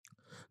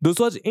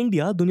दोस्तों आज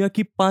इंडिया दुनिया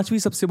की 5वीं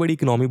सबसे बड़ी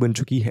इकोनॉमी बन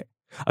चुकी है।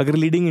 अगर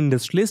लीडिंग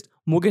इंडस्ट्रियलिस्ट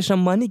मुकेश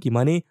अंबानी की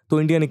माने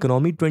तो इंडियन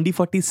इकोनॉमी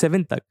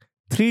 2047 तक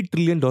 $3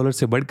 ट्रिलियन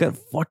से बढ़कर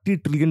 $40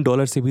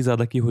 ट्रिलियन से भी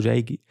ज्यादा की हो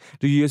जाएगी,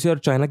 जो यूएसए और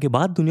चाइना के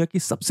बाद दुनिया की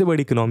सबसे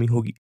बड़ी इकोनॉमी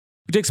होगी।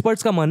 कुछ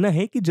एक्सपर्ट्स का मानना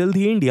है कि जल्द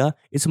ही इंडिया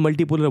इस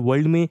मल्टीपोलर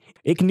वर्ल्ड में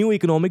एक न्यू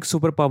इकोनॉमिक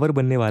सुपर पावर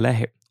बनने वाला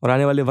है और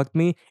आने वाले वक्त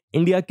में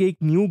इंडिया के एक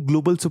न्यू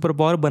ग्लोबल सुपर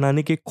पावर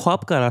बनाने के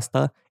ख्वाब का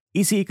रास्ता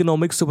इसी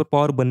इकोनॉमिक सुपर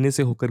पावर बनने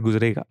से होकर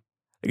गुजरेगा।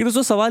 लेकिन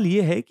दोस्तों सवाल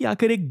यह है कि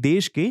आखिर एक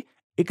देश के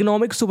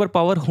इकोनॉमिक सुपर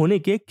पावर होने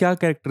के क्या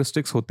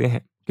कैरेक्टरिस्टिक्स होते हैं।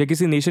 क्या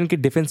किसी नेशन के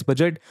डिफेंस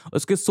बजट,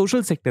 उसके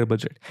सोशल सेक्टर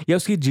बजट या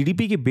उसकी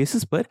जीडीपी के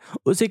बेसिस पर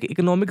उसे एक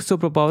इकोनॉमिक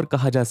सुपर पावर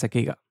कहा जा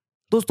सकेगा?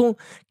 दोस्तों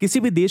किसी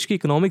भी देश की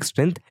इकोनॉमिक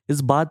स्ट्रेंथ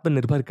इस बात पर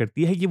निर्भर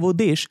करती है कि वो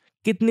देश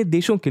कितने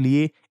देशों के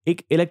लिए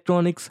एक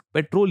इलेक्ट्रॉनिक्स,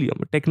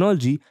 पेट्रोलियम,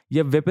 टेक्नोलॉजी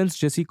या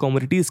वेपन्स जैसी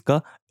कमोडिटीज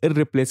का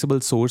इररिप्लेसेबल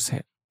सोर्स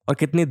है और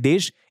कितने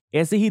देश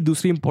ऐसे ही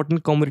दूसरी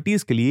इंपॉर्टेंट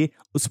कमोडिटीज के लिए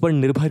उस पर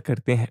निर्भर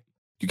करते हैं।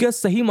 क्योंकि आज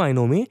सही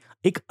मायनों में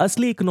एक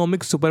असली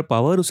इकोनॉमिक सुपर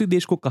पावर उसी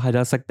देश को कहा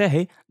जा सकता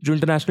है जो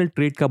इंटरनेशनल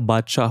ट्रेड का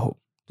बादशाह हो।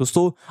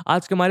 दोस्तों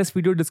आज के हमारे इस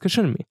वीडियो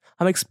डिस्कशन में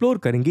हम एक्सप्लोर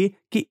करेंगे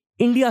कि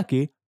इंडिया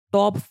के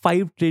टॉप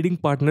 5 ट्रेडिंग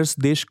पार्टनर्स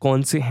देश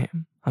कौन से हैं।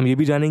 हम ये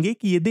भी जानेंगे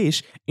कि ये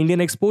देश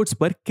इंडियन एक्सपोर्ट्स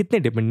पर कितने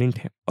डिपेंडेंट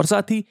हैं और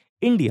साथ ही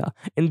इंडिया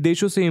इन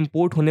देशों से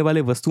इंपोर्ट होने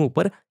वाले वस्तुओं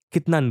पर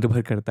कितना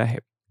निर्भर करता है।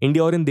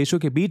 इंडिया और इन देशों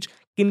के बीच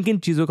किन किन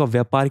चीज़ों का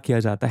व्यापार किया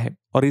जाता है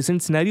और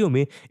रिसेंट सिनेरियो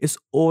में इस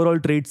ओवरऑल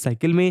ट्रेड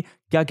साइकिल में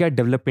क्या क्या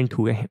डेवलपमेंट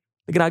हुए हैं।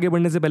 लेकिन आगे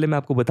बढ़ने से पहले मैं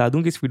आपको बता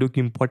दूं कि इस वीडियो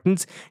की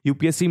इंपॉर्टेंस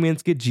यूपीएससी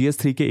मेंस के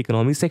GS3 के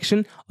इकोनॉमी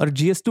सेक्शन और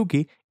GS2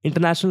 के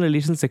इंटरनेशनल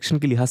रिलेशन सेक्शन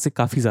के लिहाज से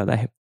काफ़ी ज़्यादा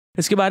है।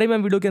 इसके बारे में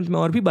हम वीडियो के अंत में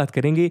और भी बात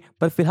करेंगे,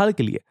 पर फिलहाल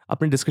के लिए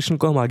अपने डिस्कशन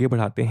को हम आगे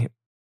बढ़ाते हैं।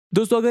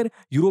 दोस्तों अगर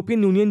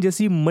यूरोपियन यूनियन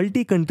जैसी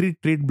मल्टी कंट्री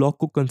ट्रेड ब्लॉक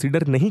को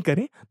कंसीडर नहीं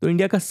करें तो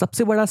इंडिया का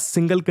सबसे बड़ा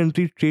single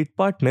country trade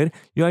partner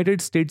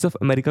United States of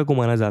America को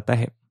माना जाता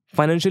है।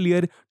 फाइनेंशियल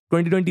ईयर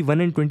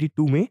 2021 एंड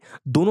 22 में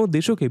दोनों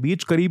देशों के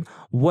बीच करीब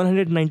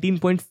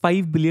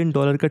 $119.5 बिलियन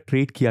का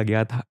ट्रेड किया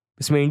गया था।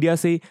 इसमें इंडिया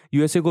से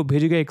यूएसए को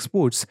भेजे गए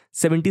एक्सपोर्ट्स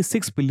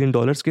 $76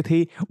 बिलियन के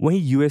थे,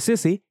 वहीं यूएसए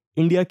से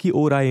इंडिया की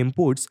ओर आए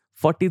इंपोर्ट्स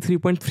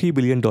 $43.3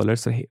 बिलियन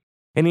रहे।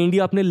 यानी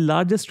इंडिया अपने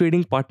लार्जेस्ट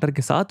ट्रेडिंग पार्टनर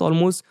के साथ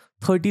ऑलमोस्ट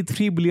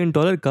 $33 बिलियन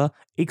का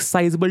एक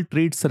साइजेबल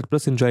ट्रेड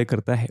सरप्लस एंजॉय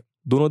करता है।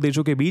 दोनों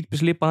देशों के बीच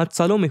पिछले 5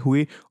 सालों में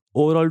हुए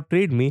ओवरऑल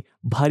ट्रेड में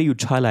भारी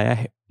उछाल आया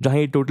है, जहां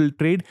ये टोटल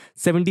ट्रेड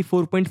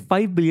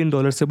 $74.5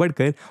 बिलियन से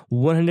बढ़कर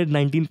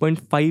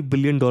 $119.5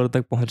 बिलियन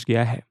तक पहुंच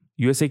गया है।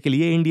 यूएसए के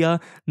लिए India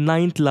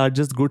 9th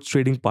largest goods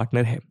trading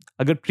partner है।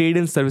 अगर ट्रेड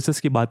एंड सर्विसेज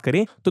की बात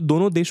करें तो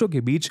दोनों देशों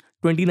के बीच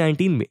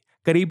 2019 में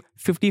करीब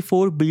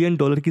 $54 बिलियन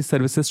की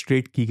सर्विसेज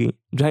ट्रेड की गई,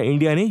 जहां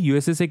इंडिया ने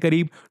यूएसए से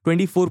करीब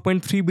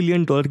 $24.3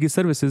 बिलियन की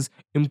सर्विसेज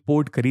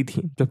इंपोर्ट करी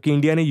थी, जबकि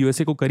इंडिया ने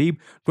यूएसए को करीब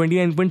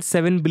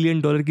 $29.7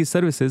 बिलियन की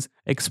सर्विसेज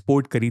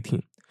एक्सपोर्ट करी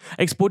थी।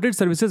 एक्सपोर्टेड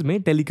सर्विसेज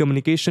में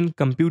telecommunication,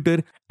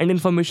 computer and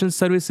information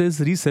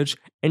services, research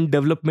and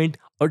development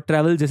और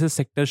ट्रैवल जैसे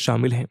सेक्टर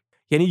शामिल हैं।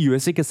 यानी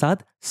यूएसए के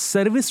साथ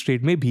सर्विस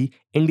ट्रेड में भी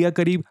इंडिया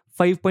करीब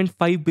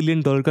 $5.5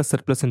 बिलियन का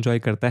सरप्लस एंजॉय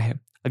करता है।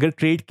 अगर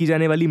ट्रेड की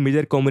जाने वाली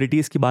मेजर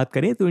कमोडिटीज की बात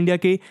करें तो इंडिया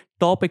के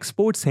टॉप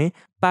एक्सपोर्ट्स हैं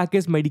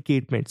पैकेज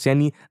मेडिकेटमेंट्स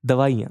यानी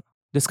दवाइयाँ,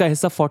 जिसका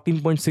हिस्सा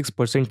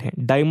 14.6% है,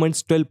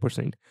 डायमंड्स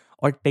 12%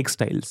 और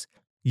टेक्सटाइल्स।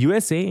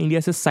 यूएसए इंडिया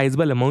से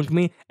साइजेबल अमाउंट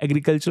में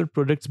एग्रीकल्चरल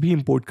प्रोडक्ट्स भी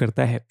इंपोर्ट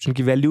करता है,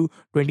 जिनकी वैल्यू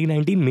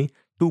 2019 में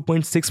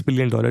 $2.6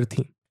 बिलियन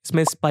थी।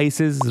 इसमें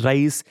spices,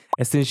 rice,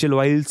 essential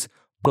oils,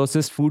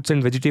 processed foods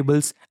and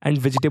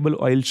vegetable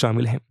oil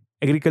शामिल हैं।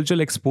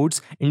 एग्रीकल्चरल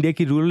एक्सपोर्ट्स इंडिया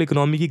की रूरल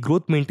इकोनॉमी की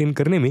ग्रोथ मेंटेन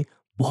करने में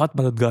बहुत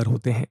मददगार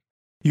होते हैं।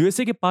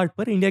 यूएसए के पार्ट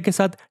पर इंडिया के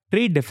साथ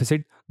ट्रेड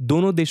डेफिसिट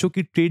दोनों देशों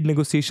की ट्रेड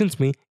नेगोशिएशंस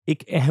में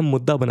एक अहम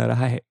मुद्दा बना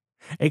रहा है।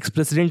 एक्स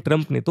प्रेसिडेंट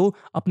ट्रंप ने तो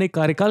अपने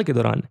कार्यकाल के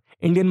दौरान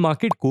इंडियन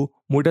मार्केट को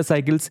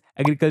मोटरसाइकिल्स,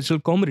 एग्रीकल्चरल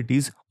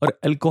कमोडिटीज और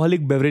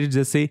अल्कोहलिक बेवरेज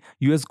जैसे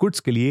यूएस गुड्स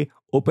के लिए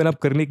ओपन अप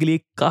करने के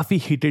लिए काफी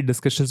हीटेड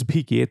डिस्कशंस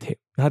भी किए थे।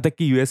 यहाँ तक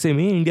कि यूएसए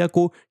में इंडिया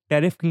को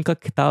टैरिफ किंग का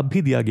खिताब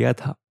भी दिया गया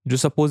था, जो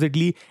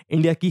सपोजिटली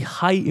इंडिया की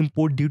हाई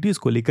इंपोर्ट ड्यूटीज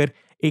को लेकर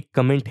एक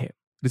कमेंट है।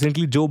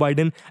 रिसेंटली जो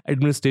बाइडेन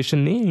एडमिनिस्ट्रेशन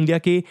ने इंडिया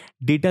के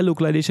डेटा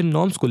लोकलाइजेशन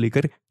नॉर्म्स को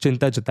लेकर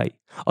चिंता जताई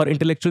और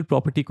इंटेलेक्चुअल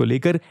प्रॉपर्टी को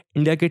लेकर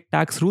इंडिया के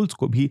टैक्स रूल्स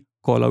को भी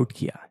कॉल आउट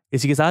किया।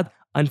 इसी के साथ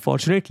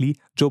अनफॉर्चुनेटली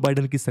जो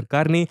बाइडेन की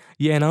सरकार ने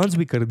यह अनाउंस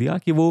भी कर दिया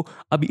कि वो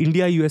अब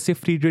India USA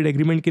free trade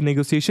agreement के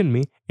नेगोशिएशन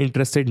में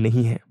इंटरेस्टेड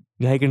नहीं है।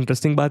 यहाँ एक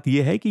इंटरेस्टिंग बात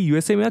यह है कि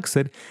यूएसए में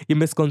अक्सर ये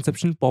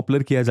मिसकॉन्सेप्शन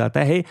पॉपुलर किया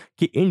जाता है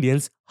कि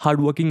इंडियंस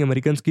हार्डवर्किंग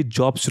अमेरिकन की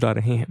जॉब्स चुरा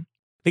रहे हैं,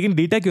 लेकिन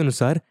डेटा के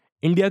अनुसार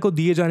इंडिया को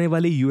दिए जाने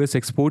वाले यूएस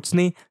एक्सपोर्ट्स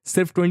ने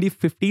सिर्फ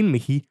 2015 में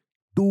ही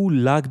 2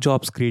 लाख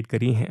जॉब्स क्रिएट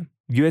करी हैं।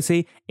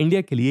 यूएसए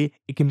इंडिया के लिए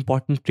एक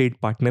इंपॉर्टेंट ट्रेड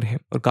पार्टनर है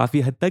और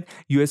काफ़ी हद तक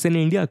यूएसए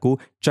ने इंडिया को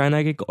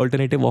चाइना के एक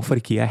ऑल्टरनेटिव ऑफर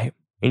किया है।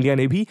 इंडिया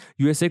ने भी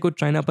यूएसए को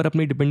चाइना पर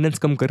अपनी डिपेंडेंस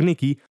कम करने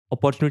की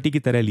अपॉर्चुनिटी की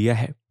तरह लिया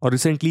है और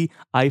रिसेंटली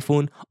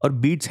आईफोन और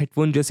बीट्स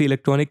हेडफोन जैसे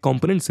इलेक्ट्रॉनिक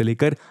कंपोनेंट से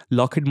लेकर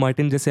लॉकहीड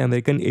मार्टिन जैसे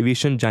अमेरिकन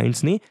एविएशन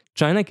जायंट्स ने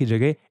चाइना की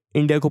जगह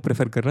इंडिया को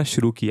प्रेफर करना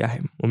शुरू किया है।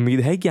 उम्मीद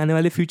है कि आने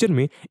वाले फ्यूचर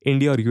में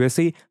इंडिया और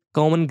यूएसए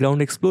कॉमन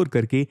ग्राउंड एक्सप्लोर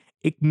करके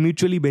एक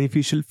mutually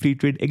beneficial free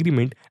trade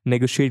agreement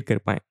negotiate कर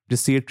पाएं,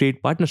 जिससे ये ट्रेड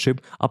पार्टनरशिप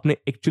अपने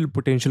एक्चुअल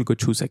पोटेंशियल को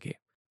छू सके।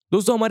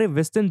 दोस्तों, हमारे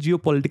वेस्टर्न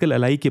जियोपॉलिटिकल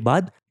अलाई के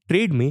बाद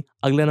ट्रेड में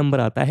अगला नंबर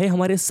आता है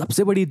हमारे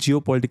सबसे बड़ी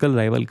जियोपॉलिटिकल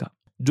राइवल का,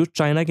 जो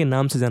चाइना के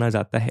नाम से जाना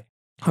जाता है।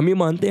 हम ये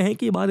मानते हैं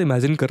कि ये बात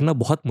इमेजिन करना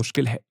बहुत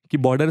मुश्किल है कि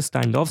बॉर्डर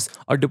स्टैंड ऑफ्स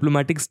और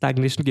डिप्लोमेटिक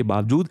स्टैग्नेशन के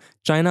बावजूद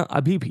चाइना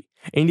अभी भी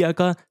इंडिया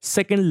का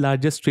सेकंड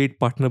लार्जेस्ट ट्रेड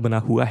पार्टनर बना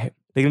हुआ है।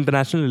 लेकिन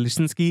इंटरनेशनल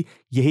रिलेशंस की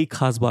यही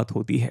खास बात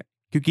होती है,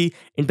 क्योंकि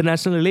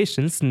इंटरनेशनल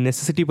रिलेशंस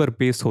नेसेसिटी पर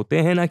बेस होते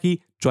हैं, ना कि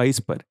चॉइस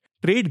पर।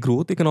 ट्रेड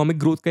ग्रोथ इकोनॉमिक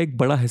ग्रोथ का एक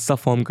बड़ा हिस्सा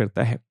फॉर्म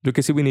करता है, जो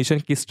किसी भी नेशन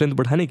की स्ट्रेंथ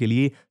बढ़ाने के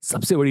लिए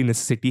सबसे बड़ी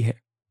नेसेसिटी है।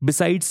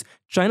 बिसाइड्स,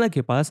 चाइना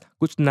के पास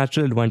कुछ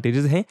नेचुरल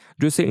एडवांटेजेस हैं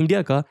जो इसे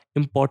इंडिया का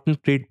इंपॉर्टेंट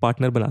ट्रेड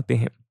पार्टनर बनाते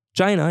हैं।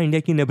 चाइना इंडिया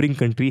की नेबरिंग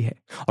कंट्री है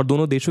और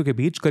दोनों देशों के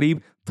बीच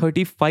करीब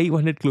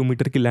 3500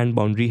 किलोमीटर की लैंड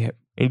बाउंड्री है।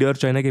 इंडिया और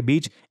चाइना के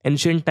बीच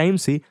एंशिएंट टाइम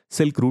से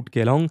सिल्क रूट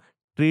के अलोंग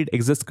ट्रेड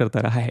एग्जिस्ट करता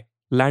रहा है।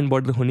 लैंड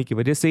बॉर्डर होने की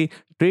वजह से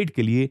ट्रेड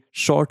के लिए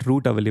शॉर्ट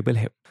रूट अवेलेबल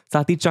है।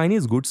 साथ ही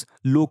चाइनीज गुड्स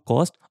लो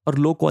कॉस्ट और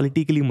लो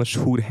क्वालिटी के लिए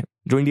मशहूर हैं,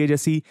 जो इंडिया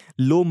जैसी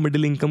लो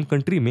मिडिल इनकम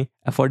कंट्री में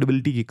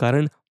अफोर्डेबिलिटी के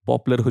कारण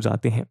पॉपुलर हो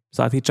जाते हैं।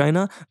 साथ ही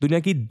चाइना दुनिया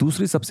की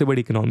दूसरी सबसे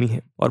बड़ी इकोनॉमी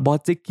है और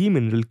बहुत से की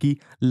मिनरल की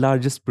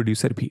लार्जेस्ट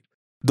प्रोड्यूसर भी।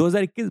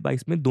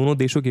 2021-22 में दोनों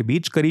देशों के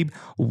बीच करीब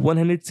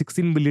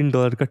 $116 बिलियन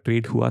का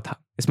ट्रेड हुआ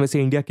था। इसमें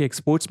से इंडिया के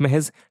एक्सपोर्ट्स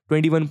महज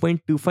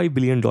 $21.25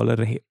 बिलियन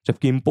रहे,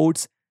 जबकि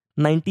इंपोर्ट्स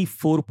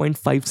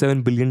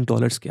 $94.57 बिलियन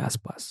के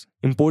आसपास।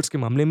 इंपोर्ट्स के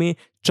मामले में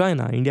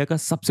चाइना इंडिया का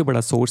सबसे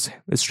बड़ा सोर्स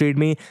है। इस ट्रेड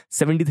में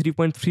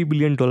 $73.3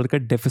 बिलियन का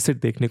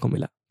डेफिसिट देखने को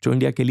मिला, जो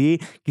इंडिया के लिए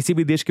किसी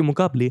भी देश के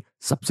मुकाबले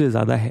सबसे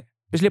ज्यादा है।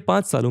 पिछले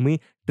 5 सालों में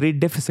ट्रेड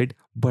डेफिसिट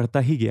बढ़ता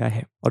ही गया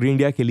है और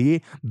इंडिया के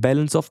लिए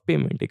balance of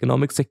payment,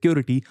 economic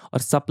security और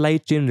सप्लाई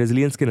चेन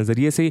रेजिलियंस के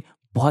नजरिए से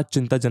बहुत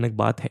चिंताजनक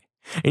बात है।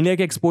 इंडिया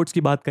के एक्सपोर्ट्स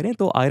की बात करें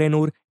तो आयरन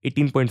ओर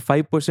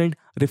 18.5%,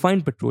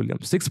 रिफाइंड पेट्रोलियम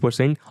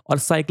 6% और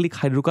cyclic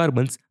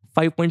hydrocarbons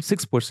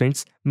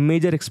 5.6%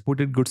 major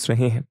exported goods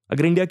रहे हैं।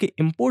 अगर इंडिया के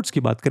इंपोर्ट्स की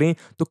बात करें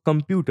तो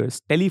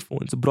computers,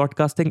 telephones,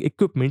 broadcasting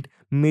equipment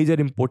major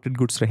imported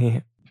goods रहे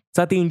हैं।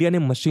 साथ ही इंडिया ने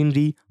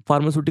मशीनरी,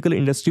 फार्मास्यूटिकल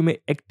इंडस्ट्री में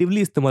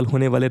एक्टिवली इस्तेमाल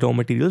होने वाले रॉ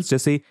मटेरियल्स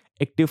जैसे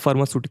एक्टिव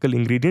फार्मास्यूटिकल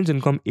इंग्रेडिएंट्स,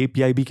 जिनको हम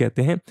एपीआई भी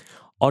कहते हैं,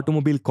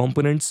 ऑटोमोबाइल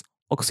कंपोनेंट्स,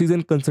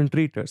 ऑक्सीजन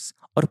कंसंट्रेटर्स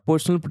और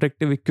पर्सनल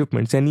प्रोटेक्टिव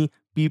इक्विपमेंट्स यानी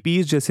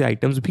पीपीईज जैसे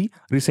आइटम्स भी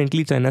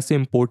रिसेंटली चाइना से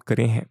इंपोर्ट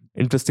करे हैं।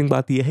 इंटरेस्टिंग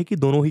बात यह है कि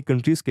दोनों ही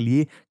कंट्रीज के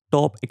लिए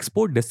टॉप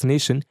एक्सपोर्ट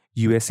डेस्टिनेशन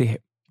यूएसए है।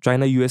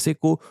 चाइना यूएसए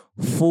को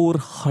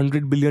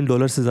 $400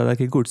 बिलियन से ज्यादा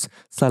के गुड्स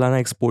सालाना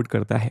एक्सपोर्ट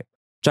करता है।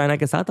 चाइना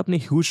के साथ अपने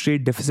ह्यूज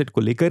ट्रेड डेफिसिट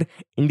को लेकर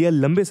इंडिया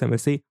लंबे समय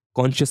से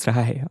कॉन्शियस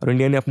रहा है और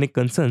इंडिया ने अपने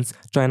कंसर्न्स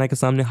चाइना के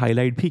सामने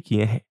हाईलाइट भी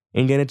किए हैं।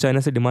 इंडिया ने चाइना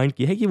से डिमांड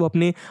की है कि वो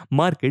अपने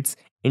मार्केट्स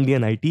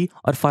इंडियन आईटी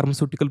और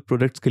फार्मास्यूटिकल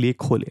प्रोडक्ट्स के लिए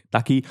खोले,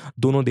 ताकि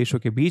दोनों देशों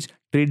के बीच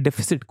ट्रेड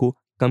डेफिसिट को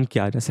कम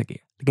किया जा सके।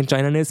 लेकिन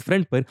चाइना ने इस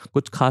फ्रंट पर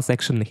कुछ खास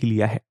एक्शन नहीं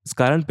लिया है। इस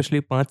कारण पिछले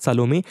 5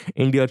 सालों में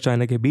इंडिया और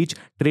चाइना के बीच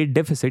ट्रेड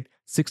डेफिसिट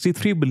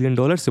 $63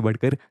 बिलियन से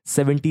बढ़कर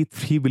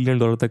 $73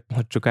 बिलियन तक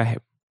पहुंच चुका है।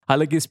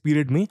 हालांकि इस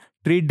पीरियड में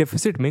ट्रेड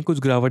डेफिसिट में कुछ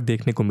गिरावट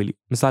देखने को मिली।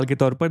 मिसाल के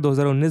तौर पर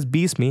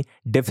 2019-20 में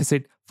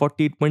डेफिसिट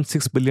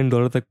 $48.6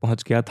 बिलियन तक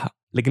पहुंच गया था।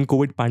 लेकिन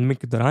कोविड पैंडेमिक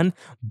के दौरान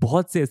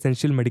बहुत से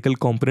एसेंशियल मेडिकल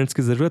कंपोनेंट्स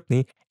की जरूरत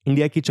ने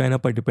इंडिया की चाइना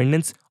पर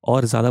डिपेंडेंस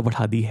और ज्यादा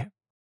बढ़ा दी है।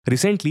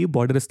 रिसेंटली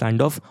बॉर्डर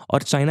स्टैंड ऑफ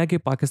और चाइना के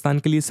पाकिस्तान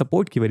के लिए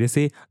सपोर्ट की वजह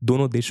से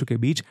दोनों देशों के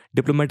बीच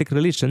डिप्लोमेटिक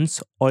रिलेशंस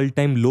ऑल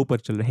टाइम लो पर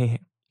चल रहे हैं।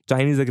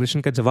 चाइनीज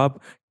एग्रेशन का जवाब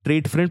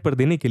ट्रेड फ्रंट पर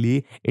देने के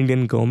लिए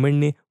इंडियन गवर्नमेंट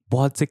ने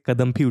बहुत से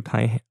कदम भी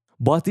उठाए हैं।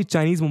 बहुत सी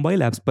चाइनीज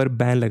मोबाइल ऐप्स पर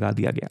बैन लगा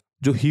दिया गया,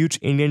 जो ह्यूज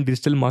इंडियन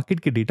डिजिटल मार्केट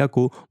के डेटा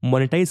को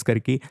मोनेटाइज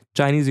करके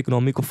चाइनीज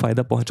इकोनॉमी को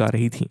फायदा पहुंचा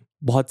रही थी।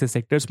 बहुत से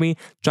सेक्टर्स में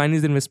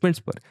चाइनीज इन्वेस्टमेंट्स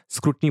पर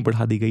स्क्रूटनी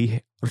बढ़ा दी गई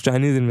है और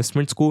चाइनीज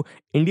इन्वेस्टमेंट्स को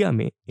इंडिया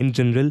में इन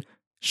जनरल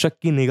शक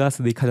की निगाह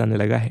से देखा जाने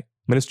लगा है।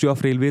 मिनिस्ट्री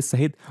ऑफ रेलवे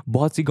सहित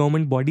बहुत सी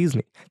गवर्नमेंट बॉडीज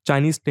ने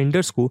चाइनीज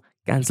टेंडर्स को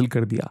कैंसिल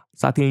कर दिया।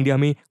 साथ ही इंडिया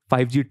में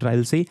 5G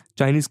ट्रायल से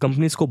चाइनीज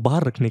कंपनीज को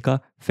बाहर रखने का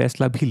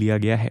फैसला भी लिया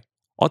गया है।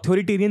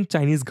 ऑथोरिटेरियन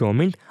चाइनीज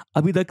गवर्नमेंट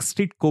अभी तक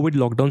स्ट्रिक्ट कोविड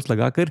लॉकडाउन्स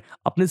लगाकर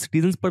अपने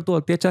सिटीजन्स पर तो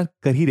अत्याचार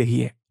कर ही रही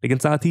है, लेकिन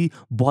साथ ही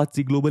बहुत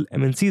सी ग्लोबल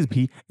एमएनसीज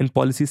भी इन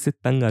पॉलिसीज से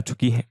तंग आ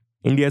चुकी हैं।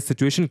 इंडिया इस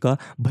सिचुएशन का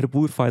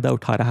भरपूर फायदा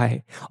उठा रहा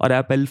है और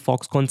एप्पल,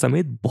 फॉक्सकॉन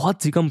समेत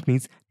बहुत सी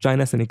कंपनीज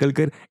चाइना से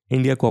निकलकर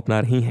इंडिया को अपना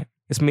रही हैं।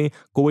 इसमें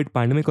कोविड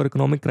पैंडेमिक और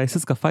इकोनॉमिक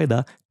क्राइसिस का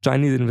फायदा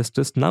चाइनीज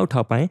इन्वेस्टर्स ना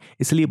उठा पाएं,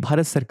 इसलिए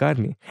भारत सरकार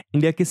ने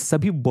इंडिया के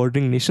सभी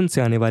बॉर्डरिंग नेशन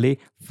से आने वाले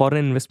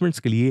फॉरेन इन्वेस्टमेंट्स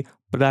के लिए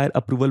प्रायर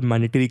अप्रूवल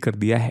मैंडेटरी कर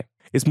दिया है।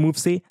 इस मूव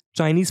से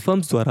चाइनीज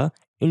फर्म्स द्वारा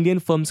इंडियन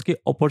फर्म्स के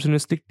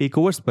अपॉर्चुनिस्टिक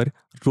टेकओवर्स पर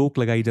रोक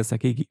लगाई जा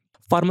सकेगी।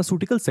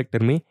 फार्मास्यूटिकल सेक्टर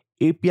में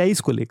एपीआईज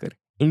को लेकर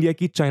इंडिया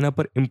की चाइना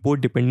पर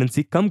इंपोर्ट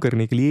डिपेंडेंसी कम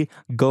करने के लिए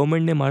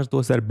गवर्नमेंट ने मार्च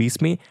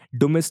 2020 में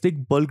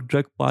domestic bulk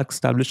drug park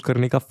establish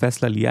करने का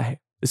फैसला लिया है।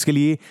 इसके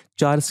लिए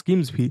 4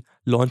 स्कीम्स भी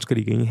लॉन्च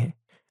करी गई हैं।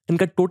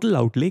 इनका टोटल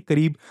आउटले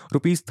करीब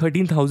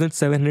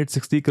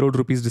 ₹13,760 करोड़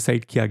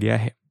डिसाइड किया गया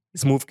है।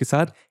 इस मूव के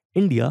साथ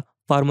इंडिया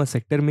फार्मा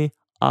सेक्टर में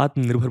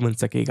आत्मनिर्भर बन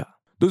सकेगा।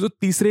 दोस्तों,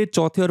 तीसरे,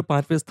 चौथे और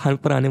 5वें स्थान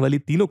पर आने वाली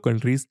तीनों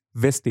कंट्रीज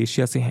वेस्ट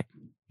एशिया से हैं।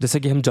 जैसे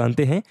कि हम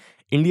जानते हैं,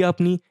 इंडिया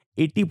अपनी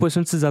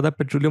 80% से ज़्यादा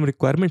पेट्रोलियम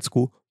रिक्वायरमेंट्स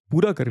को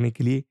पूरा करने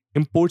के लिए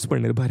इंपोर्ट्स पर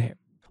निर्भर है।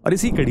 और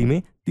इसी कड़ी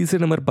में तीसरे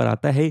नंबर पर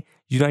आता है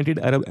यूनाइटेड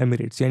अरब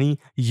एमिरेट्स यानी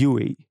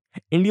यूएई।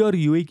 इंडिया और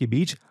यूएई के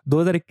बीच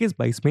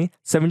 2021-22 में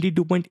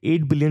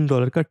 $72.8 बिलियन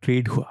का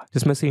ट्रेड हुआ,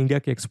 जिसमें से इंडिया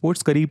के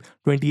एक्सपोर्ट्स करीब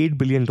 $28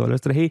 बिलियन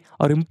रहे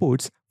और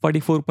इंपोर्ट्स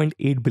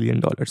 $44.8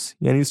 बिलियन।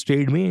 यानी इस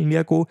ट्रेड में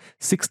इंडिया को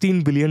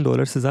 $16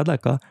 बिलियन से ज़्यादा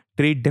का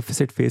ट्रेड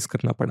डेफिसिट फेस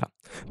करना पड़ा।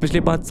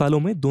 पिछले 5 सालों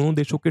में दोनों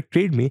देशों के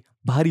ट्रेड में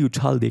भारी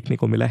उछाल देखने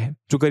को मिला है,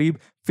 जो करीब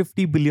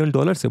 $50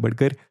 बिलियन से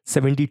बढ़कर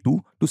 72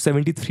 to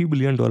 73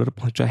 बिलियन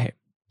पहुंचा है।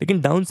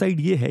 लेकिन डाउन साइड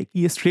ये है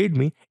कि इस ट्रेड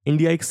में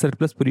इंडिया एक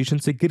सरप्लस पोजीशन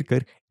से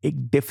गिरकर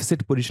एक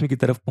डेफिसिट पोजीशन की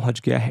तरफ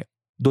पहुंच गया है।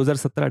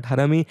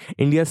 2017-18 में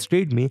इंडिया इस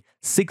ट्रेड में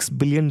 $6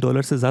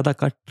 बिलियन से ज्यादा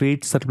का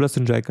ट्रेड सरप्लस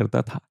एंजॉय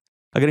करता था।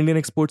 अगर इंडियन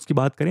एक्सपोर्ट्स की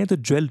बात करें तो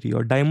ज्वेलरी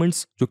और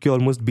डायमंड्स जो कि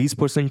ऑलमोस्ट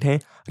 20% हैं,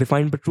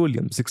 रिफाइंड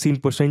पेट्रोलियम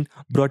 16%,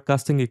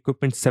 ब्रॉडकास्टिंग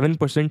इक्विपमेंट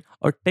 7%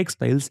 और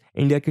टेक्सटाइल्स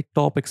इंडिया के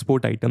टॉप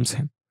एक्सपोर्ट आइटम्स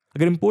हैं।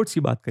 अगर इंपोर्ट्स की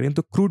बात करें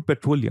तो crude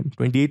petroleum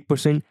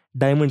 28%,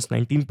 diamonds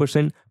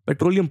 19%,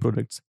 petroleum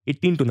products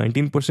 18 to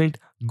 19%,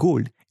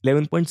 gold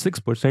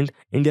 11.6%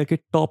 India के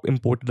टॉप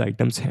इंपोर्टेड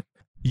आइटम्स हैं।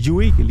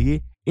 यूएई के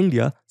लिए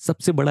इंडिया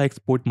सबसे बड़ा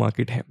एक्सपोर्ट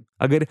मार्केट है।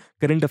 अगर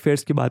करंट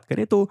अफेयर्स की बात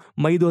करें तो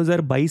मई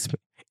 2022 में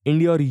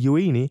इंडिया और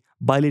यूएई ने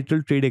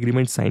बायलैटरल ट्रेड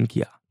एग्रीमेंट साइन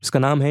किया, जिसका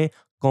नाम है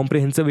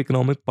कॉम्प्रिहेंसिव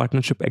इकोनॉमिक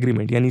पार्टनरशिप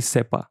एग्रीमेंट यानी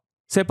सेपा।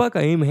 सेपा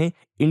का एम है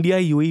India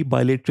UAE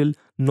bilateral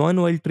non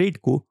oil trade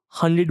को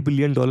 $100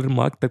 बिलियन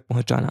मार्क तक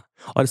पहुंचाना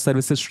और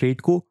सर्विसेज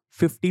ट्रेड को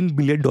 $15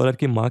 बिलियन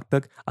के मार्क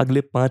तक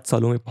अगले 5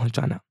 सालों में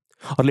पहुंचाना।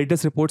 और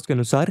लेटेस्ट रिपोर्ट्स के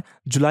अनुसार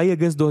जुलाई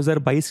अगस्त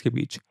 2022 के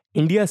बीच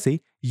इंडिया से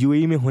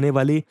यूएई में होने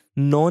वाले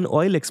नॉन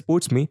ऑयल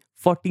एक्सपोर्ट्स में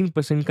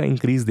 14% का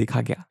इंक्रीज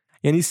देखा गया।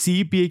 यानी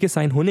सीईपीए के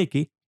साइन होने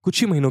के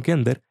कुछ ही महीनों के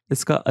अंदर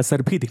इसका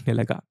असर भी दिखने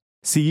लगा।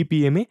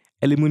 सीईपीए में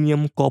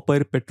एल्यूमिनियम,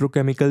 कॉपर,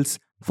 पेट्रोकेमिकल्स,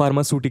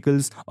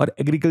 फार्मास्यूटिकल्स और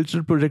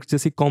एग्रीकल्चर प्रोडक्ट्स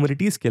जैसी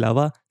कमोडिटीज के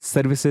अलावा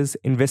सर्विसेज,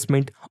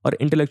 इन्वेस्टमेंट और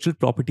इंटेलेक्चुअल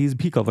प्रॉपर्टीज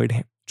भी कवर्ड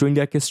हैं, जो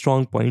इंडिया के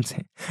स्ट्रॉन्ग पॉइंट्स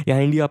हैं।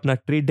 यहाँ इंडिया अपना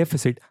ट्रेड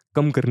डेफिसिट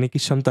कम करने की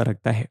क्षमता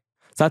रखता है।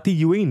 साथ ही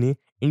यूएई ने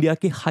इंडिया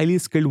के हाईली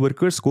स्किल्ड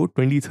वर्कर्स को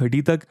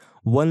 2030 तक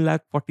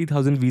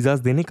 1,40,000 वीजाज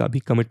देने का भी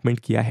कमिटमेंट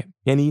किया है,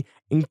 यानी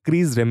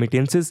increase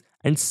remittances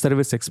and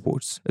service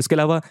exports. इसके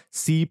अलावा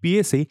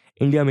सीईपीए से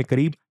इंडिया में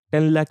करीब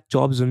 10 लाख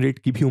जॉब जनरेट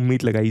की भी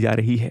उम्मीद लगाई जा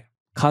रही है,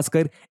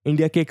 खासकर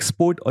इंडिया के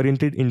एक्सपोर्ट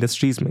ओरिएंटेड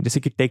इंडस्ट्रीज में जैसे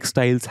कि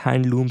textiles,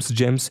 handlooms,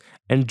 gems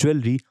and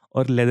jewellery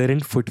और लेदर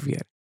एंड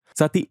फुटवेयर।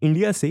 साथ ही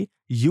इंडिया से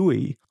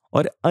यूएई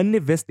और अन्य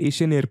वेस्ट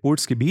एशियन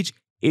एयरपोर्ट्स के बीच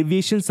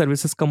एविएशन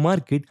सर्विसेज का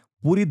मार्केट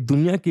पूरी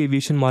दुनिया के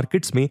एविएशन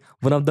मार्केट्स में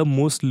one of the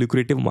most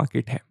lucrative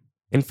market है।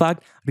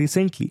 In fact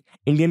recently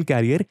Indian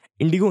carrier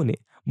IndiGo ने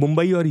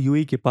मुंबई और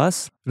यूएई के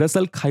पास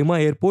रसल खाइमा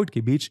एयरपोर्ट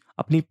के बीच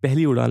अपनी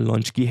पहली उड़ान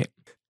लॉन्च की है।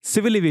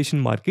 सिविल एविएशन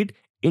मार्केट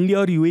इंडिया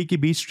और यूएई के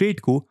बीच ट्रेड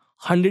को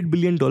 $100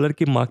 बिलियन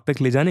के मार्क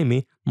तक ले जाने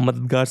में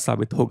मददगार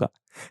साबित होगा।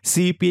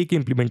 सीईपीए के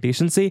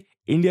इंप्लीमेंटेशन से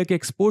इंडिया के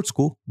एक्सपोर्ट्स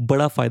को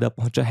बड़ा फायदा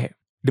पहुंचा है।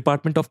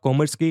 डिपार्टमेंट ऑफ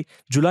कॉमर्स के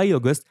जुलाई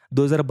अगस्त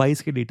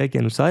 2022 के डेटा के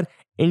अनुसार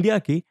इंडिया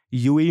के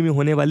यूएई में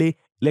होने वाले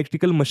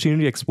इलेक्ट्रिकल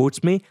मशीनरी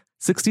एक्सपोर्ट्स में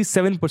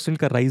 67%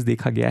 का राइज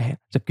देखा गया है,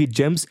 जबकि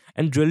जेम्स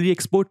एंड ज्वेलरी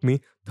एक्सपोर्ट में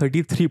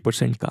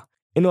 33% का।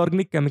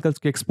 इनऑर्गेनिक केमिकल्स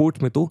के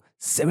एक्सपोर्ट में तो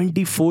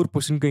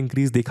 74% का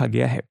इंक्रीज देखा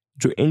गया है,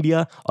 जो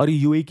इंडिया और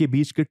यूएई के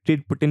बीच के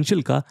ट्रेड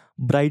पोटेंशियल का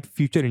ब्राइट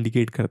फ्यूचर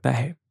इंडिकेट करता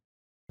है।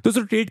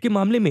 दोस्तों, ट्रेड के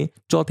मामले में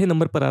चौथे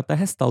नंबर पर आता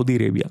है सऊदी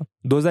अरेबिया।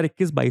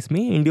 2021-22 में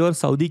इंडिया और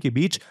सऊदी के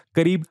बीच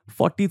करीब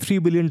 $43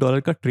 बिलियन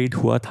का ट्रेड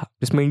हुआ था,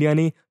 जिसमें इंडिया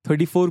ने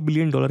 $34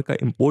 बिलियन का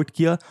इंपोर्ट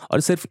किया और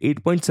सिर्फ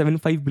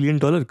 $8.75 बिलियन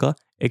का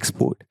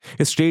एक्सपोर्ट।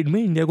 इस ट्रेड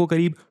में इंडिया को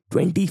करीब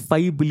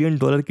 $25 बिलियन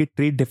के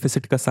ट्रेड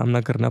डेफिसिट का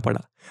सामना करना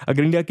पड़ा।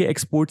 अगर इंडिया के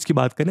एक्सपोर्ट्स की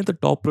बात करें तो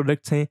टॉप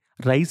प्रोडक्ट्स हैं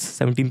राइस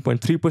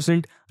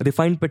 17.3%,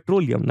 रिफाइंड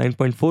पेट्रोलियम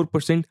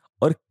 9.4%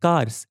 और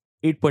कार्स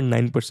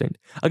 8.9%।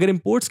 अगर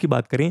इंपोर्ट्स की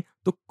बात करें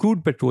तो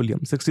क्रूड पेट्रोलियम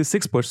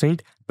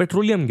 66%,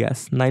 पेट्रोलियम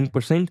गैस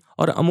 9%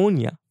 और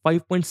अमोनिया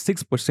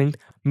 5.6%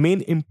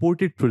 मेन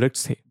इंपोर्टेड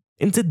प्रोडक्ट्स थे।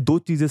 इनसे दो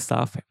चीजें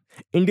साफ हैं,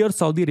 इंडिया और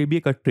सऊदी अरेबिया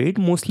का ट्रेड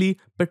मोस्टली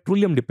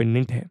पेट्रोलियम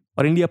डिपेंडेंट है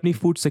और इंडिया अपनी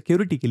फूड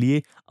सिक्योरिटी के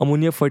लिए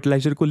अमोनिया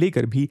फर्टिलाइजर को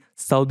लेकर भी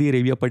सऊदी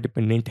अरेबिया पर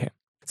डिपेंडेंट है।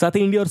 साथ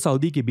ही इंडिया और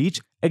सऊदी के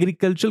बीच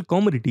एग्रीकल्चरल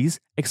कमोडिटीज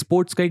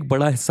एक्सपोर्ट्स का एक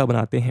बड़ा हिस्सा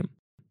बनाते हैं।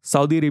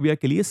 सऊदी अरेबिया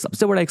के लिए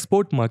सबसे बड़ा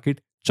एक्सपोर्ट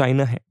मार्केट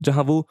चाइना है,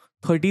 जहां वो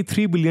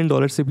 $33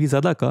 बिलियन से भी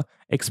ज्यादा का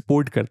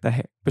एक्सपोर्ट करता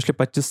है। पिछले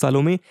 25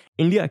 सालों में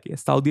इंडिया के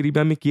सऊदी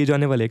अरेबिया में किए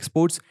जाने वाले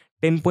एक्सपोर्ट्स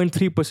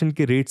 10.3%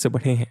 के रेट से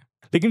बढ़े हैं।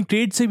 लेकिन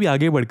ट्रेड से भी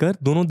आगे बढ़कर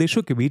दोनों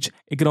देशों के बीच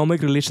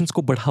इकोनॉमिक रिलेशंस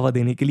को बढ़ावा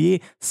देने के लिए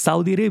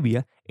सऊदी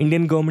अरेबिया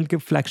इंडियन गवर्नमेंट के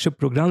फ्लैगशिप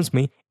प्रोग्राम्स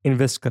में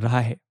इन्वेस्ट कर रहा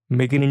है।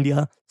 Make in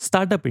India,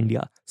 startup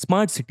India,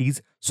 smart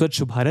cities,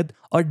 Swachh Bharat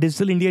और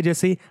डिजिटल इंडिया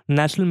जैसे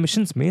नेशनल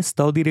मिशंस में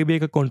सऊदी अरेबिया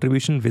का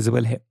कंट्रीब्यूशन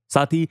विजिबल है।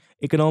 साथ ही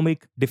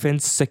इकोनॉमिक,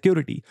 डिफेंस,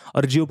 सिक्योरिटी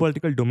और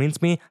जियोपॉलिटिकल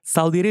डोमेन्स में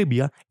सऊदी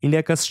अरेबिया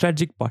इंडिया का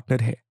स्ट्रेटेजिक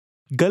पार्टनर है।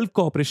 Gulf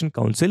cooperation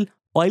council,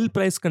 oil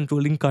price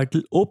controlling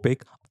cartel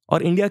OPEC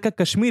और इंडिया का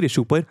कश्मीर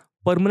इशू पर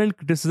परमानेंट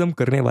क्रिटिसिज्म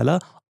करने वाला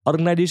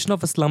ऑर्गेनाइजेशन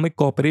ऑफ इस्लामिक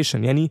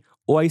कोऑपरेशन यानी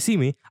ओआईसी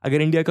में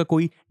अगर इंडिया का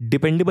कोई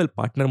डिपेंडेबल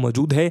पार्टनर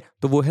मौजूद है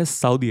तो वो है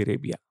सऊदी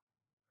अरेबिया।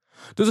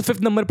 तो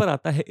 5th नंबर पर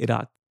आता है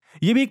इराक।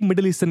 ये भी एक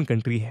मिडिल ईस्टर्न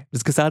कंट्री है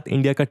जिसके साथ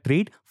इंडिया का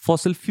ट्रेड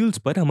फॉसिल फ्यूल्स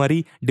पर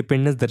हमारी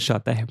डिपेंडेंस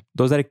दर्शाता है।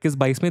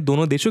 2021-22 में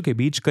दोनों देशों के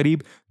बीच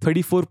करीब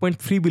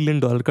 $34.3 बिलियन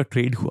का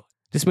ट्रेड हुआ,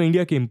 जिसमें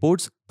इंडिया के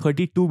इंपोर्ट्स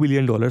 $32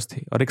 बिलियन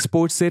थे और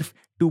एक्सपोर्ट सिर्फ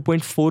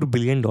 $2.4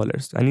 बिलियन।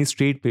 यानी इस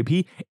ट्रेड पे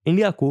भी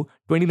इंडिया को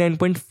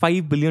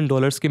 $29.5 बिलियन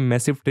के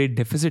मैसिव ट्रेड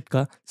डेफिसिट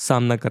का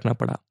सामना करना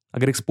पड़ा।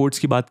 अगर एक्सपोर्ट्स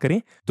की बात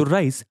करें तो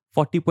राइस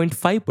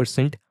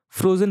 40.5%,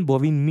 फ्रोजन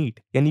बोविन मीट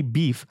यानी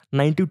बीफ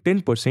 9 to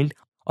 10%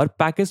 और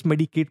पैकेज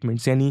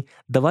मेडिकेटमेंट्स यानी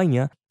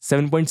दवाइयाँ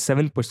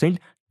 7.7%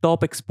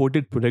 टॉप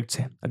एक्सपोर्टेड प्रोडक्ट्स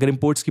हैं। अगर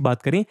इंपोर्ट्स की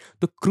बात करें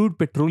तो क्रूड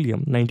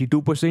पेट्रोलियम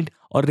 92%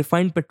 और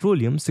refined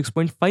petroleum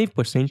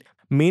 6.5%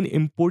 main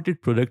imported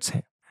products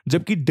हैं,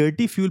 जबकि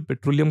डर्टी फ्यूल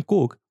पेट्रोलियम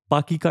कोक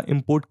बाकी का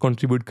इंपोर्ट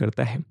कंट्रीब्यूट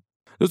करता है।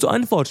 दोस्तों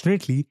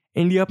अनफॉर्चुनेटली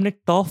इंडिया अपने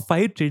टॉप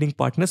 5 ट्रेडिंग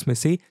पार्टनर्स में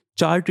से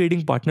 4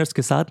 ट्रेडिंग पार्टनर्स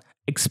के साथ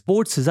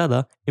एक्सपोर्ट्स से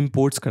ज़्यादा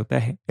इंपोर्ट्स करता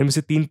है। इनमें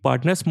से 3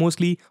 पार्टनर्स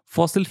मोस्टली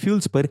फॉसिल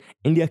फ्यूल्स पर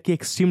इंडिया की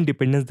एक्सट्रीम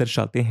डिपेंडेंस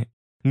दर्शाते हैं।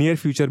 नियर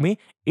फ्यूचर में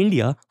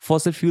इंडिया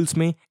फॉसिल फ्यूल्स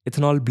में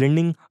ethanol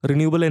blending,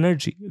 renewable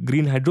energy,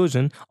 green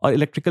hydrogen और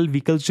इलेक्ट्रिकल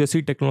व्हीकल्स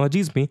जैसी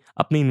टेक्नोलॉजीज में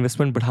अपनी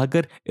इन्वेस्टमेंट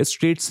बढ़ाकर इस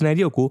ट्रेड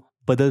सिनेरियो को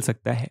बदल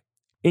सकता है।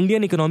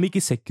 इंडियन इकोनॉमी की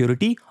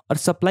सिक्योरिटी और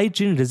सप्लाई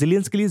चेन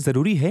रेजिलियंस के लिए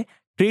जरूरी है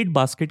ट्रेड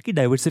बास्केट की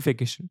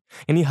डाइवर्सिफिकेशन,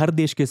 यानी हर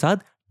देश के साथ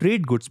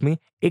ट्रेड गुड्स में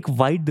एक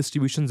वाइड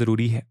डिस्ट्रीब्यूशन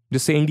जरूरी है,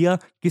 जिससे इंडिया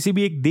किसी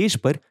भी एक देश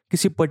पर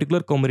किसी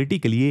पर्टिकुलर कमोडिटी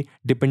के लिए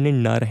डिपेंडेंट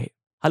ना रहे।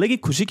 हालांकि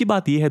खुशी की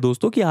बात यह है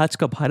दोस्तों कि आज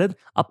का भारत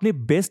अपने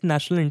बेस्ट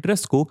नेशनल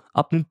इंटरेस्ट को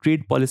अपनी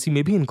ट्रेड पॉलिसी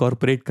में भी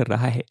इनकॉर्पोरेट कर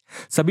रहा है।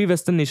 सभी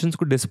वेस्टर्न नेशंस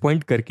को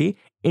डिसअपॉइंट करके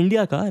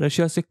इंडिया का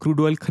रशिया से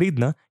क्रूड ऑयल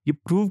खरीदना ये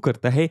प्रूव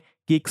करता है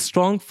कि एक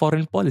स्ट्रांग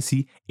फॉरेन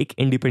पॉलिसी एक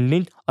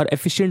इंडिपेंडेंट और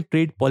एफिशिएंट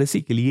ट्रेड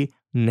पॉलिसी के लिए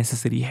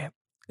नेसेसरी है।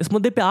 इस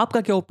मुद्दे पे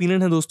आपका क्या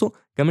ओपिनियन है दोस्तों,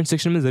 कमेंट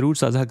सेक्शन में जरूर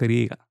साझा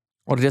करिएगा।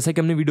 और जैसा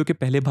कि हमने वीडियो के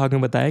पहले भाग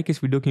में बताया कि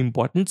इस वीडियो की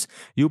इंपॉर्टेंस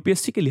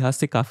यूपीएससी के लिहाज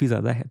से काफ़ी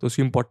ज़्यादा है, तो उस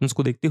इंपॉर्टेंस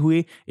को देखते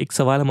हुए एक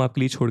सवाल हम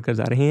आपके लिए छोड़कर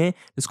जा रहे हैं,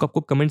 जिसको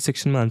आपको कमेंट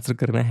सेक्शन में आंसर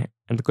करना है।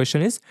 And the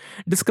question is,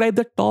 describe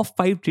the top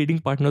 5 trading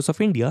partners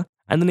of India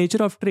and the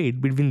nature of trade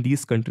between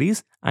these countries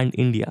and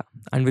India.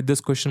 And with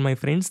this question, my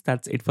friends,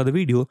 that's it for the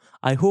video.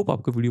 I hope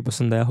आपको video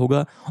पसंद आया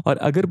होगा, और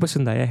अगर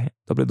पसंद आया है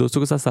तो अपने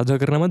दोस्तों के साथ साझा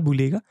करना मत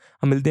भूलिएगा।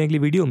 हम मिलते हैं अगली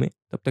वीडियो में,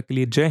 तब तक के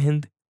लिए जय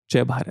हिंद,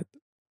 जय भारत।